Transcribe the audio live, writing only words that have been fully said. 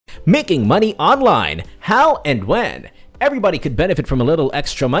Making money online, how and when? Everybody could benefit from a little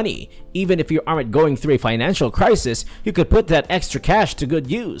extra money. Even if you aren't going through a financial crisis, you could put that extra cash to good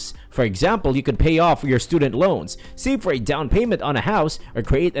use. For example, you could pay off your student loans, save for a down payment on a house, or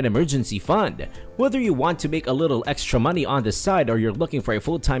create an emergency fund. Whether you want to make a little extra money on the side or you're looking for a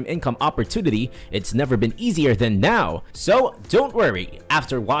full-time income opportunity, it's never been easier than now. So don't worry,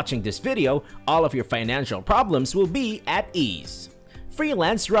 after watching this video, all of your financial problems will be at ease.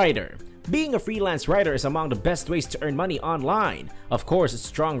 Freelance writer. Being a freelance writer is among the best ways to earn money online. Of course,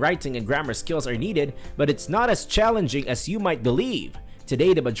 strong writing and grammar skills are needed, but it's not as challenging as you might believe.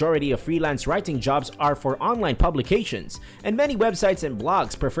 Today, the majority of freelance writing jobs are for online publications, and many websites and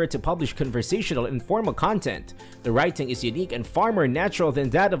blogs prefer to publish conversational and informal content. The writing is unique and far more natural than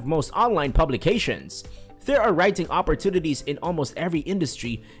that of most online publications. There are writing opportunities in almost every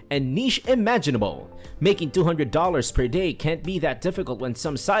industry and niche imaginable. Making $200 per day can't be that difficult when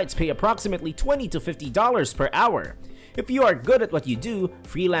some sites pay approximately $20 to $50 per hour. If you are good at what you do,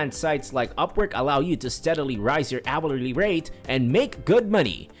 freelance sites like Upwork allow you to steadily rise your hourly rate and make good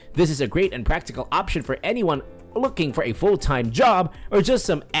money. This is a great and practical option for anyone looking for a full-time job or just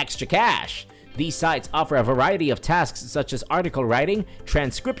some extra cash. These sites offer a variety of tasks such as article writing,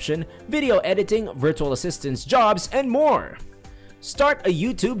 transcription, video editing, virtual assistance jobs, and more. Start a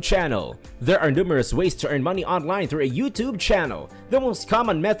YouTube channel. There are numerous ways to earn money online through a YouTube channel. The most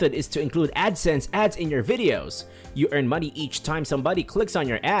common method is to include AdSense ads in your videos. You earn money each time somebody clicks on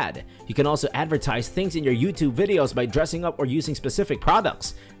your ad. You can also advertise things in your YouTube videos by dressing up or using specific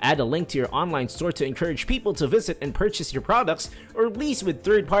products. Add a link to your online store to encourage people to visit and purchase your products, or lease with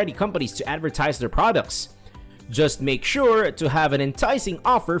third-party companies to advertise their products. Just make sure to have an enticing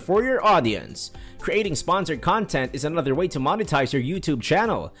offer for your audience. Creating sponsored content is another way to monetize your YouTube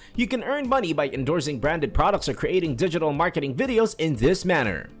channel. You can earn money by endorsing branded products or creating digital marketing videos in this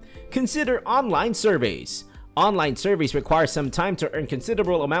manner. Consider online surveys. Online surveys require some time to earn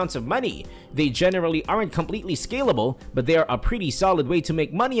considerable amounts of money. They generally aren't completely scalable, but they are a pretty solid way to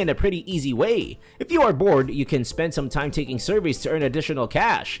make money in a pretty easy way. If you are bored, you can spend some time taking surveys to earn additional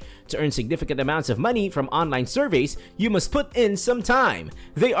cash. To earn significant amounts of money from online surveys, you must put in some time.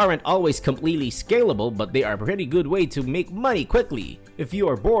 They aren't always completely scalable, but they are a pretty good way to make money quickly. If you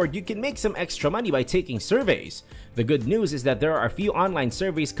are bored, you can make some extra money by taking surveys. The good news is that there are a few online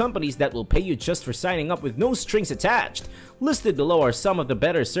surveys companies that will pay you just for signing up with no strings attached. Listed below are some of the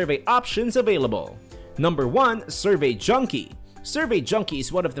better survey options available. Number 1. Survey Junkie. Survey Junkie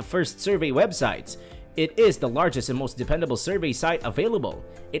is one of the first survey websites. It is the largest and most dependable survey site available.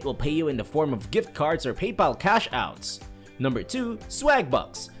 It will pay you in the form of gift cards or PayPal cash outs. Number 2.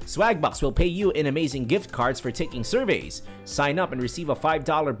 Swagbucks. Swagbucks will pay you in amazing gift cards for taking surveys. Sign up and receive a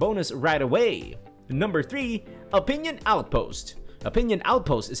 $5 bonus right away. Number 3. Opinion Outpost. Opinion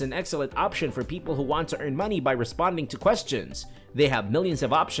Outpost is an excellent option for people who want to earn money by responding to questions. They have millions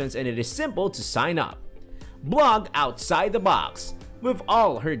of options and it is simple to sign up. Blog Outside the Box. We've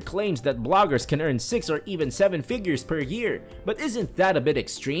all heard claims that bloggers can earn 6 or even 7 figures per year, but isn't that a bit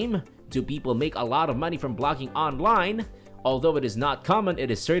extreme? Do people make a lot of money from blogging online? Although it is not common,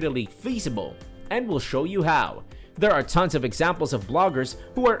 it is certainly feasible, and we'll show you how. There are tons of examples of bloggers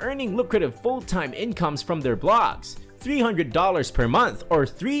who are earning lucrative full-time incomes from their blogs. $300 per month or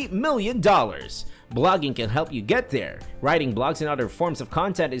 $3 million. Blogging can help you get there. Writing blogs and other forms of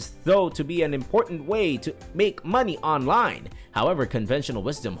content is thought to be an important way to make money online. However, conventional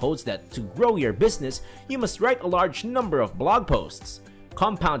wisdom holds that to grow your business, you must write a large number of blog posts.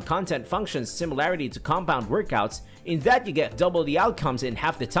 Compound content functions similarity to compound workouts in that you get double the outcomes in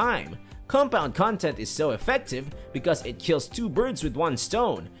half the time. Compound content is so effective because it kills 2 birds with 1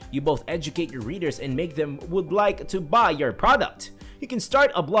 stone. You both educate your readers and make them would like to buy your product. You can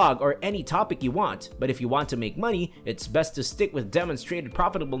start a blog or any topic you want, but if you want to make money, it's best to stick with demonstrated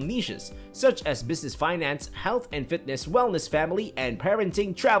profitable niches such as business, finance, health and fitness, wellness, family, and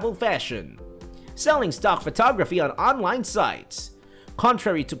parenting, travel, fashion. Selling stock photography on online sites.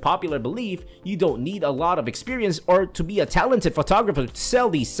 Contrary to popular belief, you don't need a lot of experience or to be a talented photographer to sell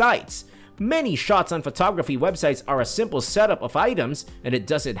these sites. Many shots on photography websites are a simple setup of items, and it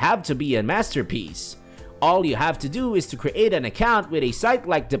doesn't have to be a masterpiece. All you have to do is to create an account with a site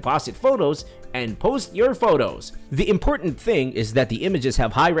like Deposit Photos and post your photos. The important thing is that the images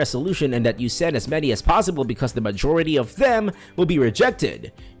have high resolution and that you send as many as possible because the majority of them will be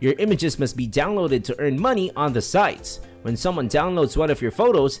rejected. Your images must be downloaded to earn money on the sites. When someone downloads one of your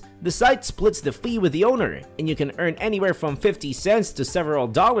photos, the site splits the fee with the owner, and you can earn anywhere from 50 cents to several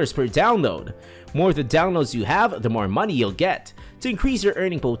dollars per download. More the downloads you have, the more money you'll get. To increase your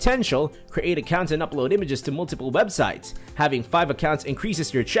earning potential, create accounts and upload images to multiple websites. Having 5 accounts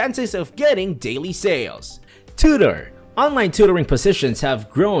increases your chances of getting daily sales. Tutor. Online tutoring positions have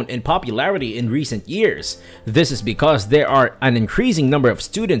grown in popularity in recent years. This is because there are an increasing number of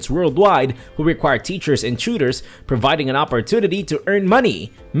students worldwide who require teachers and tutors, providing an opportunity to earn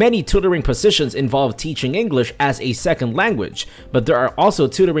money. Many tutoring positions involve teaching English as a second language, but there are also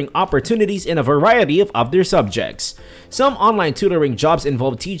tutoring opportunities in a variety of other subjects. Some online tutoring jobs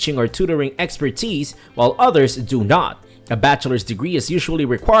involve teaching or tutoring expertise, while others do not. A bachelor's degree is usually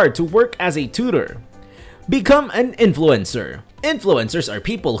required to work as a tutor. Become an influencer. Influencers are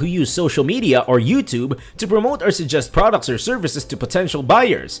people who use social media or YouTube to promote or suggest products or services to potential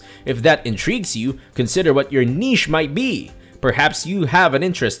buyers. If that intrigues you, consider what your niche might be. Perhaps you have an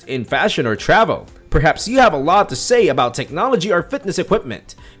interest in fashion or travel. Perhaps you have a lot to say about technology or fitness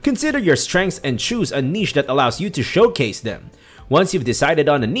equipment. Consider your strengths and choose a niche that allows you to showcase them. Once you've decided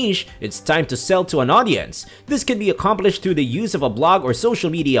on a niche, it's time to sell to an audience. This can be accomplished through the use of a blog or social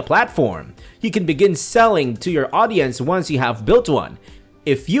media platform. You can begin selling to your audience once you have built one.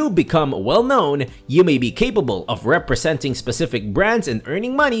 If you become well known, you may be capable of representing specific brands and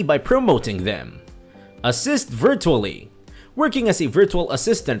earning money by promoting them. Assist virtually. Working as a virtual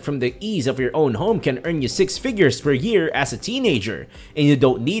assistant from the ease of your own home can earn you 6 figures per year as a teenager, and you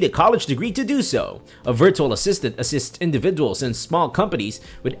don't need a college degree to do so. A virtual assistant assists individuals and small companies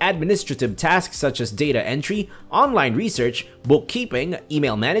with administrative tasks such as data entry, online research, bookkeeping,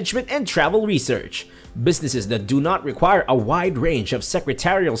 email management, and travel research. Businesses that do not require a wide range of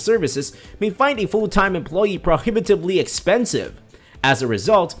secretarial services may find a full-time employee prohibitively expensive. As a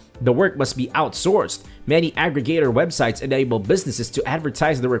result, the work must be outsourced. Many aggregator websites enable businesses to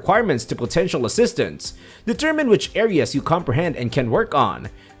advertise the requirements to potential assistants. Determine which areas you comprehend and can work on.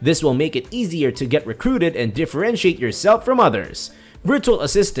 This will make it easier to get recruited and differentiate yourself from others. Virtual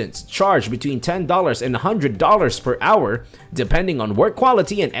assistants charge between $10 and $100 per hour, depending on work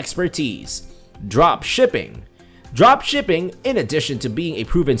quality and expertise. Drop shipping. Drop shipping, in addition to being a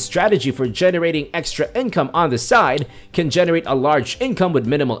proven strategy for generating extra income on the side, can generate a large income with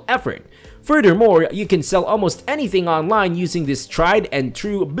minimal effort. Furthermore, you can sell almost anything online using this tried and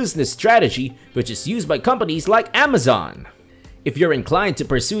true business strategy, which is used by companies like Amazon. If you're inclined to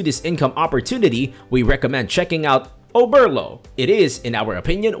pursue this income opportunity, we recommend checking out Oberlo. It is, in our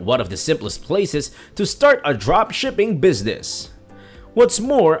opinion, one of the simplest places to start a drop shipping business. What's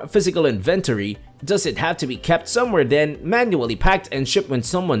more, physical inventory doesn't have to be kept somewhere, then manually packed and shipped when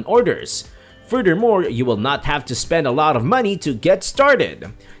someone orders. Furthermore, you will not have to spend a lot of money to get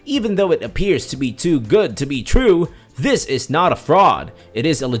started. Even though it appears to be too good to be true, this is not a fraud. It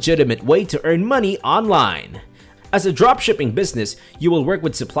is a legitimate way to earn money online. As a dropshipping business, you will work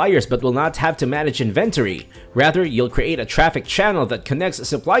with suppliers but will not have to manage inventory. Rather, you'll create a traffic channel that connects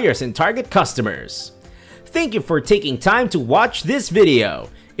suppliers and target customers. Thank you for taking time to watch this video.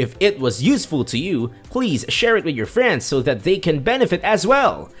 If it was useful to you, please share it with your friends so that they can benefit as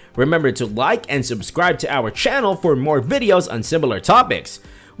well. Remember to like and subscribe to our channel for more videos on similar topics.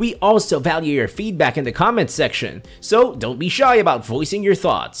 We also value your feedback in the comments section, so don't be shy about voicing your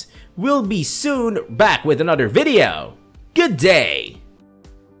thoughts. We'll be soon back with another video. Good day!